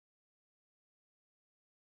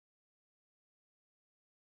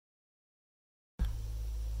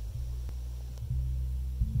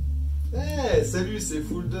Ouais, salut, c'est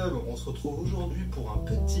Full Dub. On se retrouve aujourd'hui pour un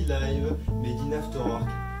petit live made in After Work.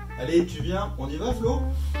 Allez, tu viens, on y va, Flo?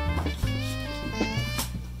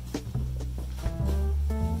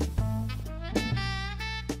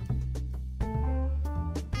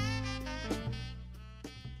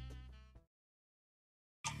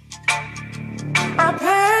 Our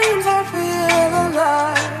pains are real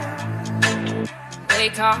alive.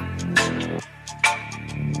 Wake up.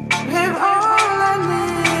 If all I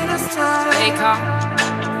need is time. Wake up.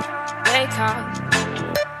 Wake up.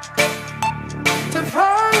 To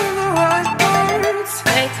find the right words.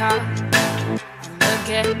 Wake up. Look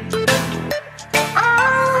at.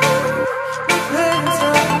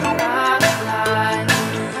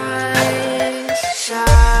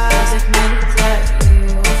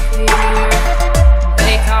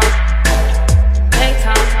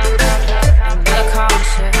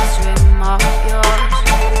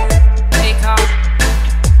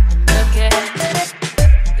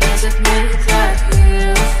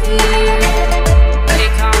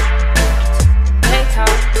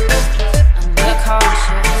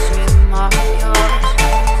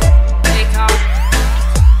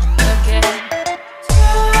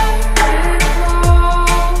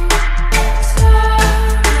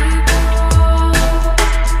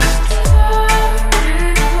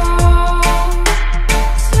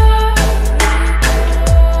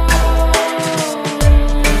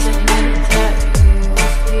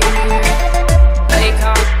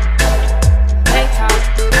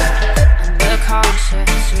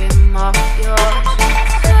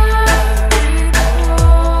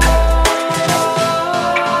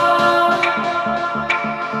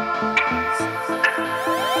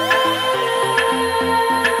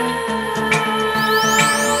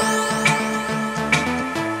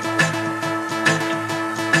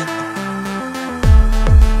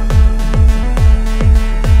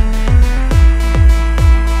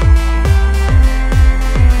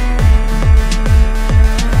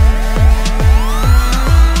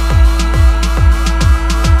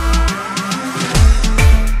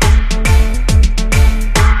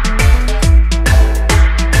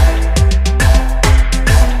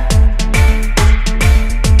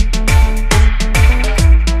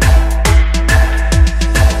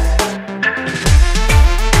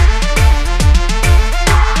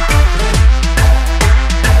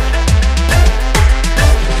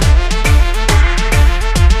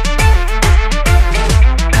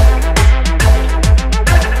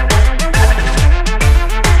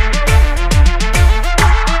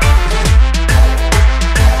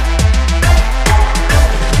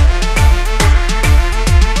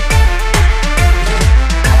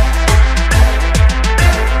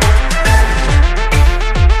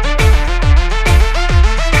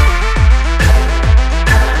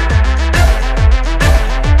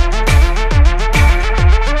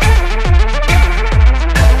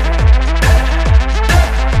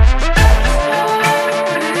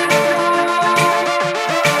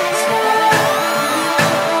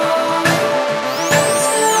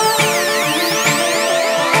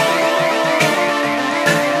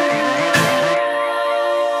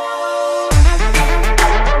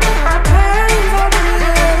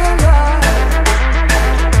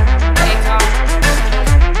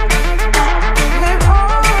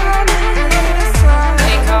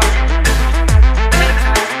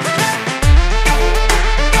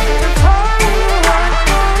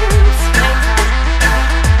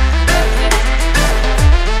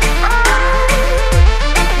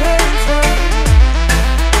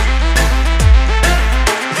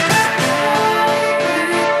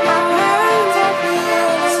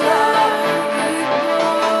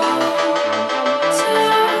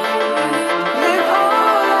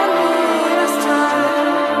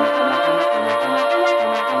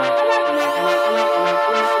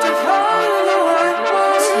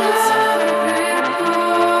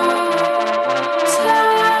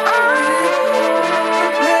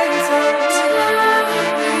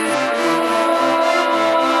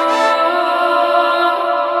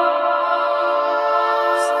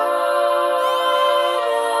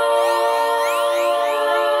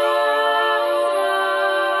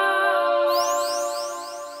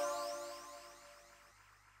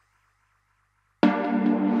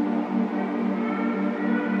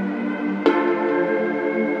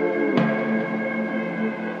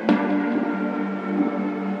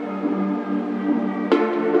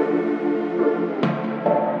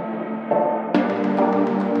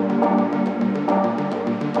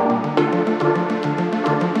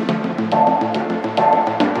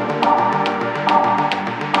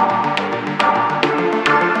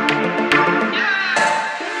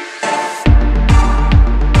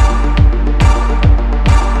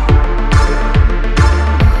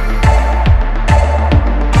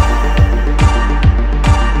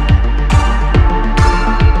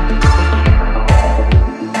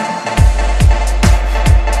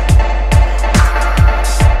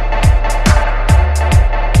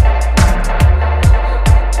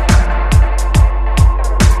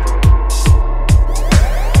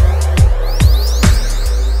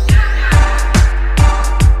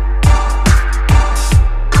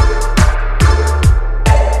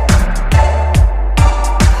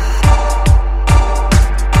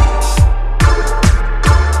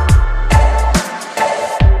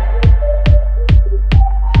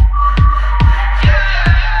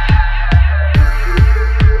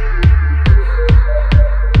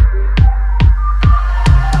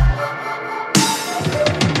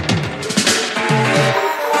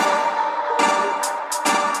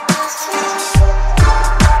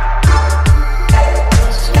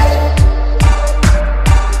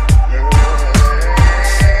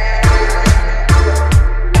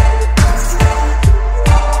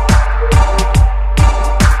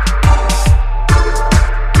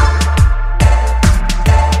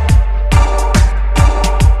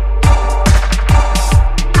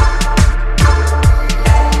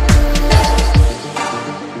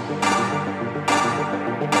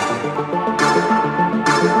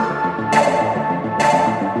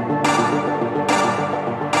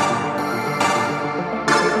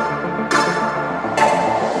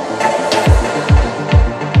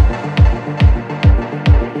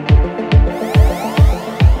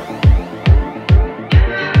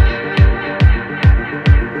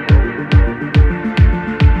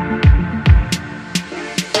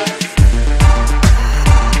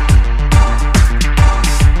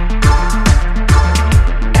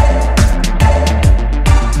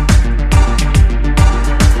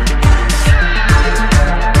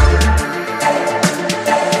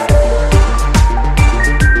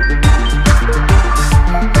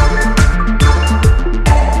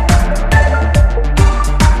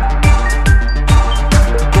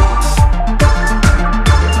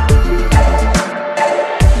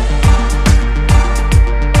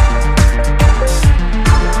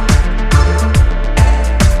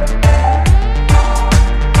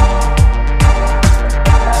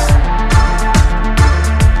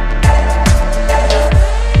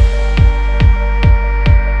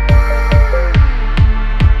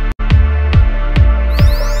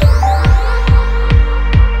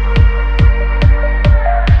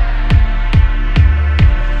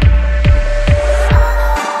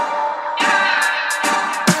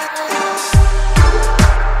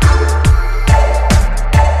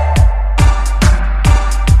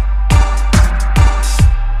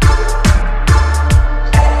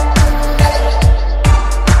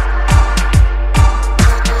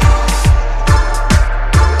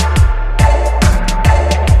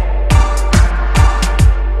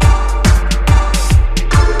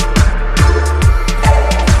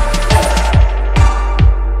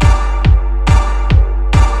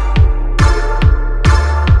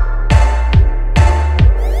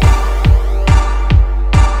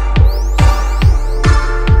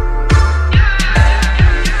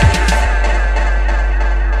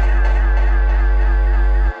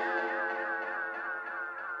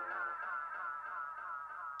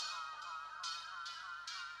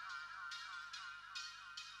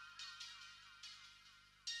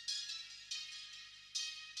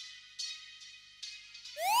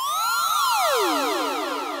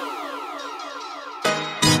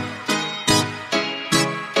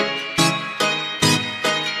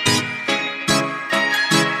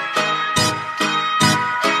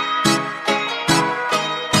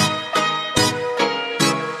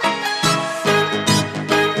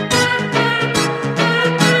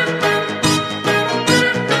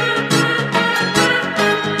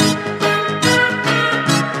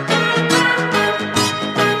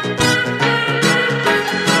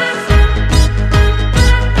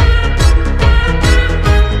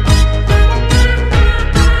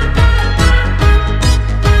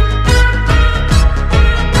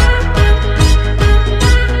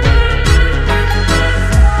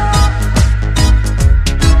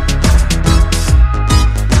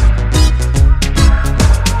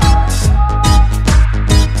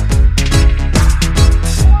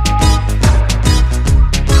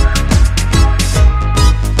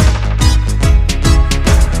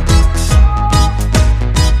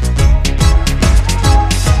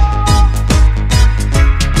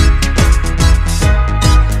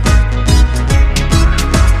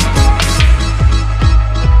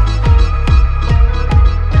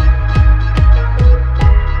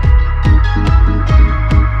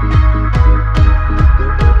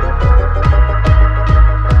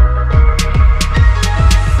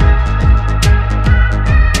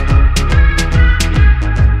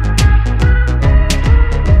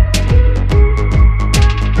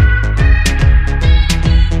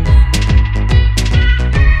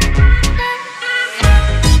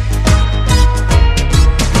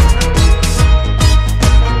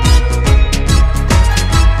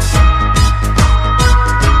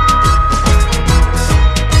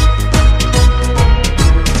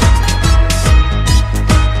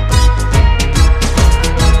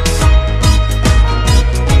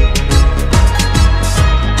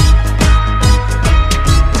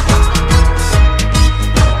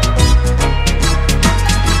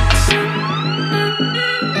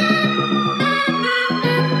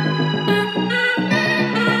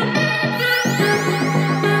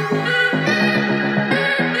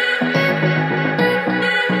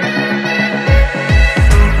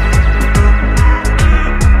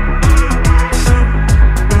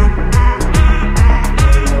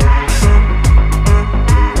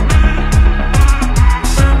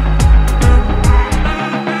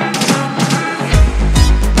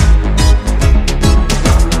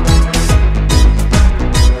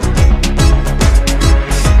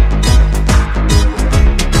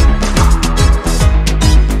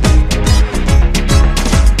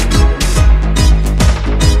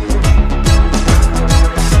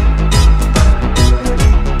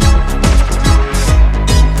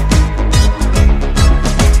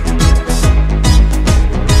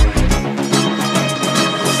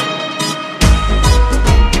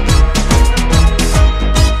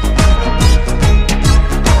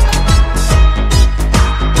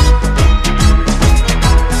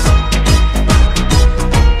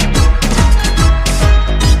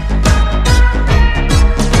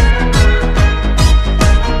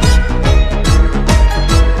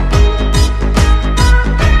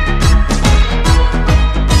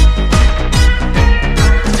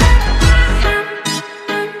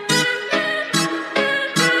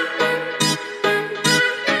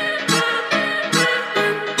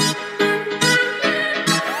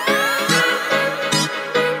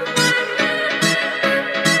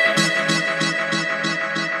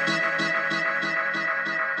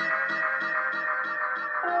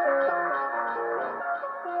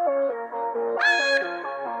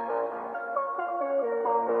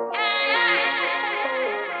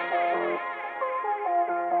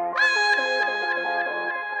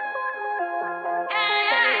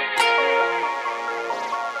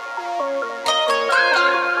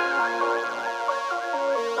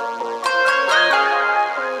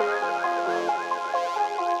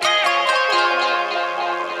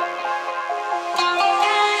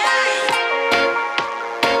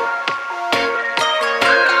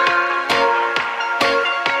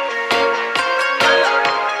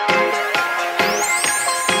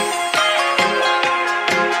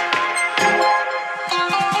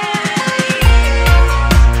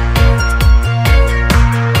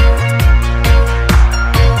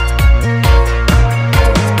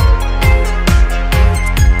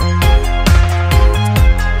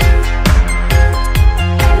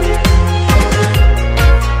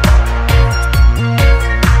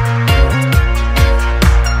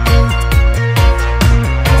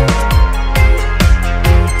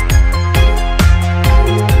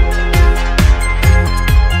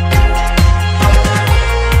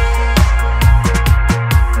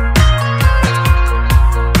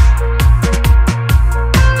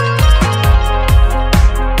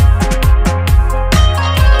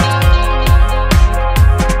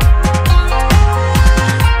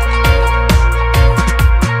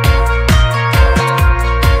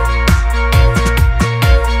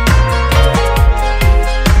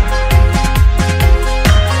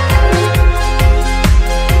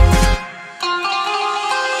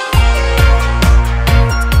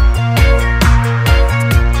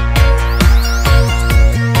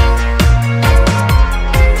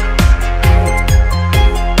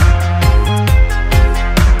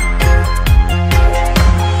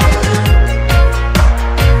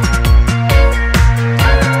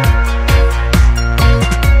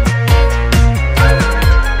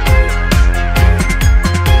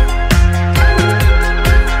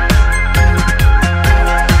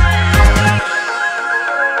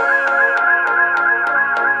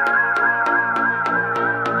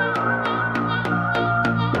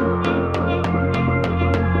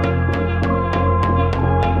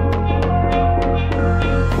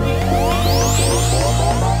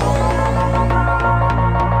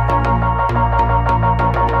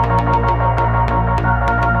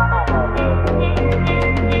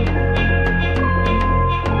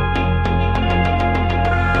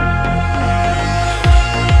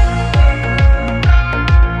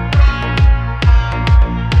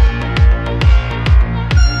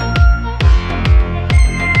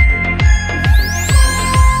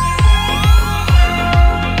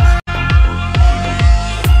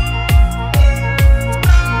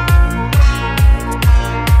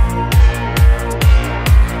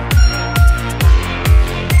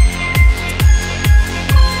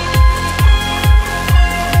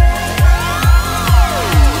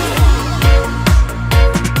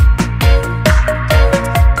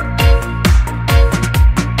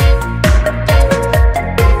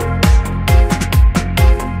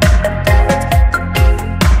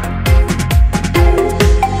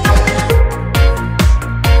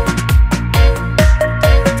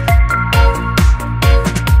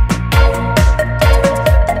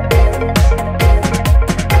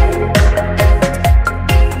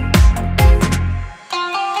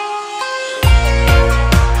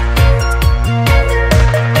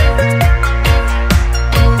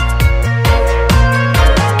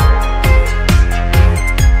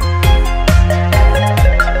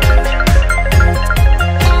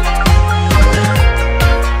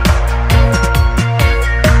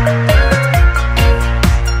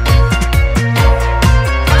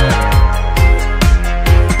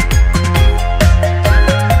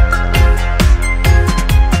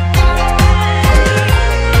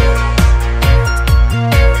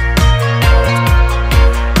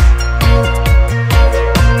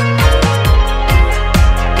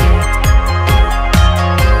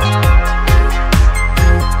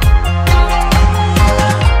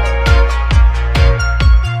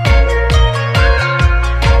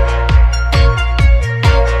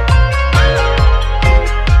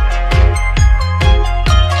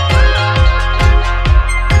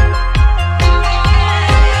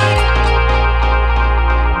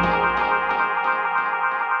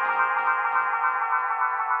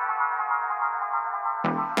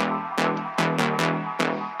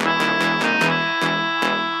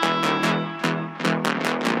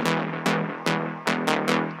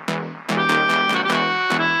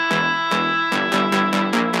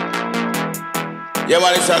 Yeah,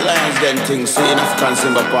 well, it's a Lions Den thing, so enough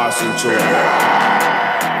consumer passing through.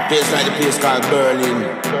 Place like the place called Berlin.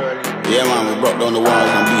 Yeah, man, we broke down the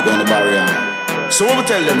walls and beat down the barrier. So what we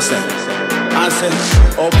tell them, say? I said,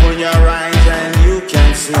 open your eyes and you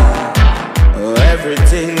can see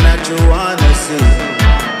everything that you wanna see.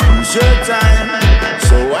 Use your time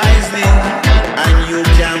so wisely, and you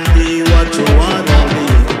can be what you wanna be.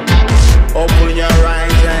 Open your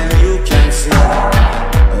eyes and you can see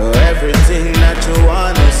everything that you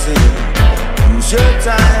wanna see. Use your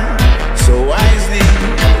time so wisely,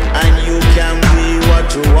 and you can be what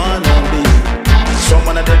you wanna be.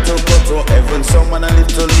 Someone had to go to heaven, someone had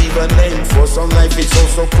to leave a name. For some life it's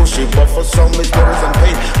also cushy, but for some it's worries and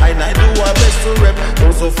pain. And I do our best to rep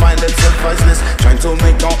those who find themselves priceless, trying to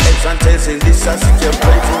make our heads and tails in this as if you're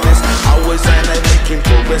breaking this. Always I like making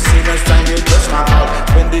progress, in as time you touch my heart.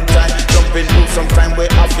 Spending time, jumping through, sometime way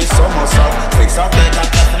off is summer salt. Fix out there, got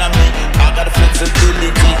nothing on me, I got the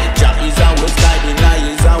flexibility. Jah is always guiding,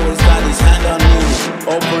 I is always got his hand on me.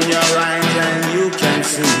 Open your eyes and you can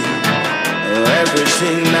see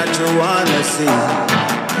everything that you wanna see.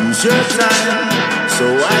 Use your time so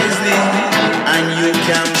wisely, and you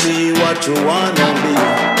can be what you wanna be.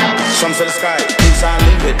 Some to the sky, it's our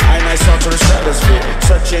limit. I might soar to the stratosphere,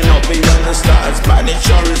 searching up beyond the stars. Man, it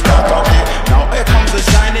sure is dark out there. Now here comes the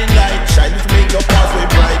shining light, shining to make your pathway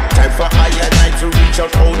bright. Time for higher night to reach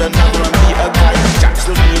out, hold another and be a guide. Jack's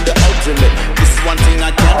the real, the ultimate. This is one thing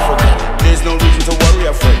I can't forget. There's no reason to worry,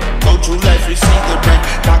 afraid. Go through life, receive the bread.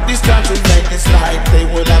 Talk this time to make this light. They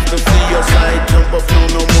will have to flee your side. Jump up,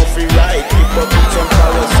 no more free ride. Keep up with some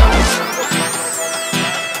parasites.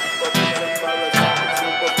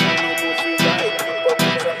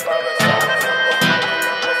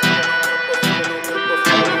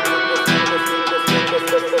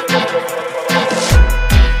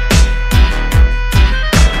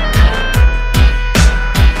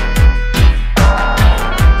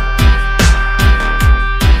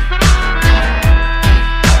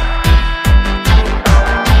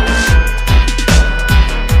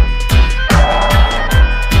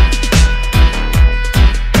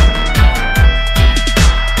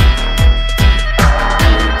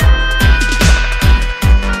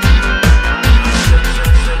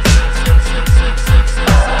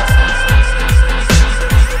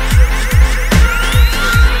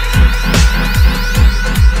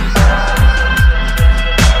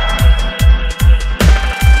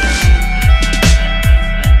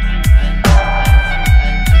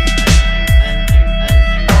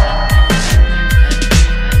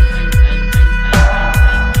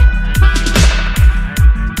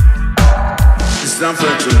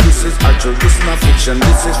 This is actual, this is not fiction,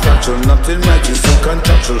 this is factual. Nothing right is so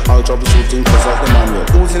contractual. All troubleshooting cause out the manual.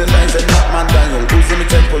 Who's in the lines and not man Daniel? Who's in the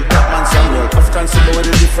temple, not man Samuel? African symbol with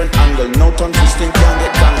a different angle. No tongue twisting, can't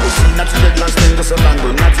get tangled. See, not in dreadlocks, then just a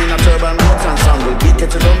langle. Not in a turban, roots and sandal. We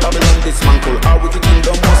get it on Babylon, dismantle. Our wicked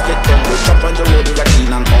kingdom must get tumbled. Chop on the road is a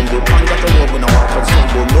clean and humble. Man got the road when I walk and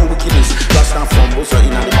stumble. No wickedness, lost and fumble. So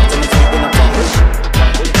in the bottom of the feet when I tumble.